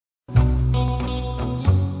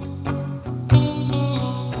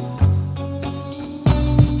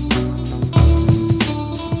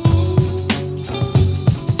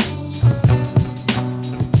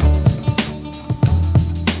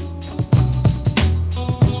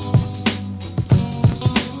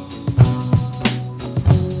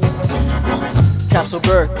capsule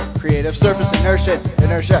birth, creative surface inertia,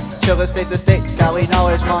 chill state to state, galley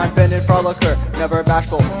knowledge, mind bending frolicker, never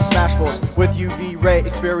bashful, smashfuls with UV ray,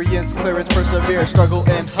 experience, clearance, persevere, struggle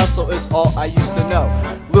and hustle is all I used to know.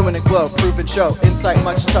 Luminant glow, prove and show, insight,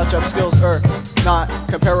 much touch-up skills, not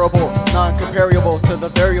comparable, non-comparable to the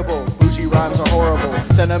variable. Bougie rhymes are horrible,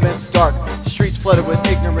 tenements dark, streets flooded with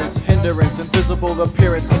ignorance, hindrance, invisible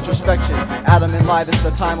appearance, introspection. Adam and live is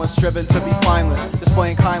the timeless, striven to be fineless,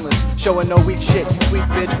 displaying kindness, showing no weak shit. You weak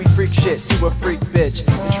bitch, we freak shit to a freak bitch.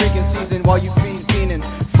 Intriguing season while you fiending,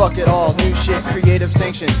 fuck it all, new shit, creative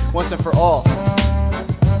sanction, once and for all.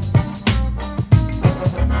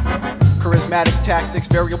 Charismatic tactics,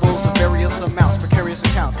 variables of various amounts, precarious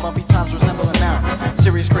accounts, bumpy times resembling mounts.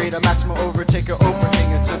 Serious creator, maximum overtaker,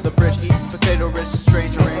 overhanger to the bridge, eat potato rich,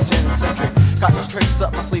 strange, arranged, and eccentric. Got those tricks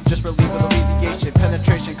up my sleeve, just relieve with alleviation,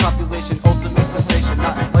 penetration, copulation, ultimate sensation.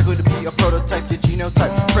 Not likely to be a prototype, your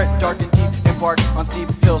genotype. Print dark and deep, embark on steep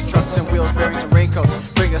hills, trucks and wheels, bearings and raincoats.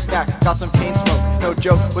 Bring a snack, got some cane smoke. No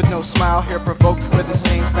joke with no smile, here provoked with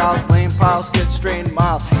insane styles. Lame piles get strained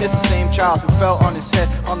mild. It's the same child who fell on his head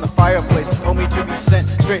on the fireplace, only to be sent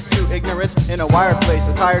straight to ignorance in a wired place,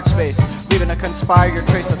 a tired space, leaving a conspired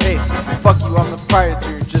trace of haste. Fuck you, I'm the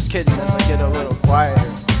proprietor, just kidding as I get a little quieter.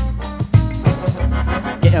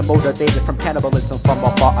 Getting motivated from cannibalism from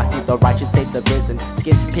afar, I see the righteous save the risen.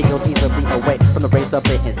 Skin peels easily away from the razor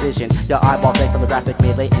blade incision. Your eyeballs ache from the graphic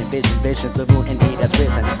melee envision. Vision, the moon indeed has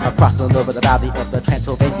risen. Across the over the valley of the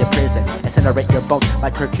Transylvania prison. Incinerate your bones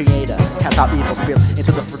like her creator. Cast out evil spirits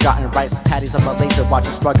into the forgotten rice paddies of Malaysia.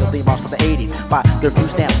 Watching struggling moms from the 80s. Buy their food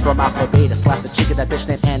stamps from Alpha Beta. Slap the chicken that bitch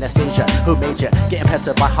named Anastasia. Who made you? Getting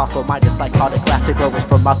pestered by hostile minded psychotic classic rovers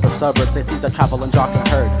from out the suburbs. They seem to travel in jocking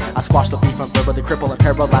herds. I squash the beef and verbally cripple and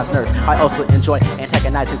paralyzed nerds. I also enjoy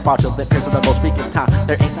antagonizing fraudulent peers in the most weakest time.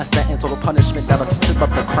 There ain't a sentence or a punishment that'll trip up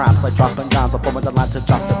the crimes. Like dropping dimes or forming the line to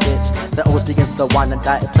drop the bitch. That always begins the wine and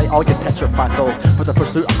diet. Play all your petrified souls for the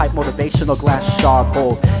pursuit of hype motivational glass shard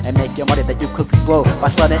bowls. And make your money that you could blow by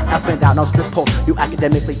slutting up and down on strip poles. You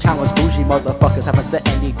academically challenged bougie motherfuckers haven't set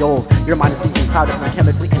any goals. Your mind is being clouded and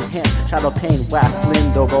chemically enhanced. Shadow pain, wax,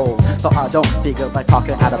 window rolls. So I don't figure like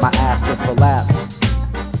talking out of my ass just for laughs.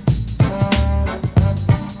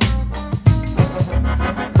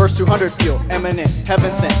 Verse 200 feel eminent,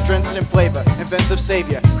 heaven sent, drenched in flavor, inventive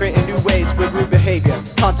savior, creating new ways with rude behavior,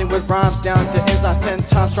 taunting with rhymes down to enzymes 10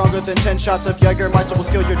 times stronger than 10 shots of Jägermeister will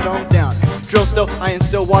skill your dome down. Drill still, I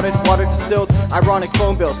instill water distilled, ironic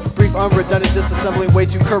phone bills, brief unredundant disassembling way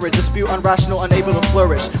too courage, dispute unrational, unable to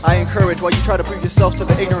flourish. I encourage while you try to prove yourself to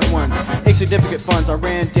the ignorant ones. Insignificant funds are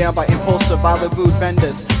ran down by impulsive, violent mood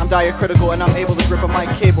benders. I'm diacritical and I'm able to grip a mic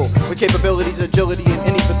cable with capabilities, agility in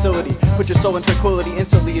any facility. Put your soul in tranquility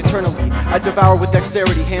instantly, eternally. I devour with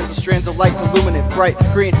dexterity, hands of strands of light, illuminate, bright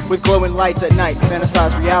green with glowing lights at night,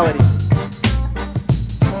 fantasize reality.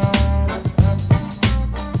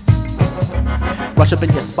 Rush up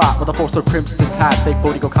in your spot with a force of crimson tide. Fake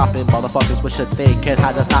booty go copping, motherfuckers wish that they could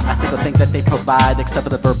hide. There's not a single thing that they provide except for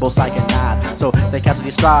the verbal psych and nod. So they capture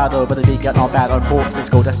the stride over the beacon on battle corpses.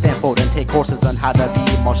 Go to Stanford and take courses on how to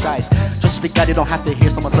be more shice. Just speak out, you don't have to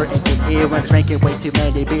hear someone certain get ear when drinking way too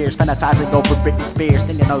many beers. Fantasizing over Britney Spears,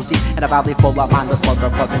 thinking nose deep in a valley full of mindless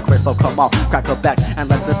motherfucking queers. So come on, crack a back and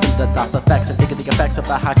let's listen to thoughts effects and think of the effects of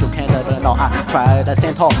the hydrocannabinol. I try to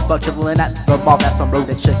stand tall, but chillin' at the mall. That's some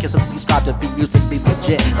rodent shit. Kisses be strive to be musically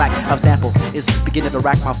legit. Lack of samples is beginning to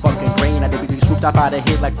rack my fucking brain. I did be swooped up out of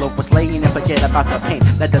here like Lope was slaying and forget about the pain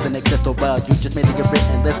that doesn't exist. So well, you just made a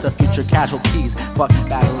written list of future casualties. Fuck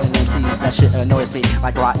battling MCs, that shit annoys me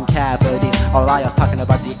like rotten cavities. All I was talking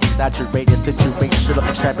about the exaggerated situational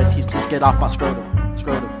extremities. Please get off my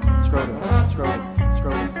scrotum.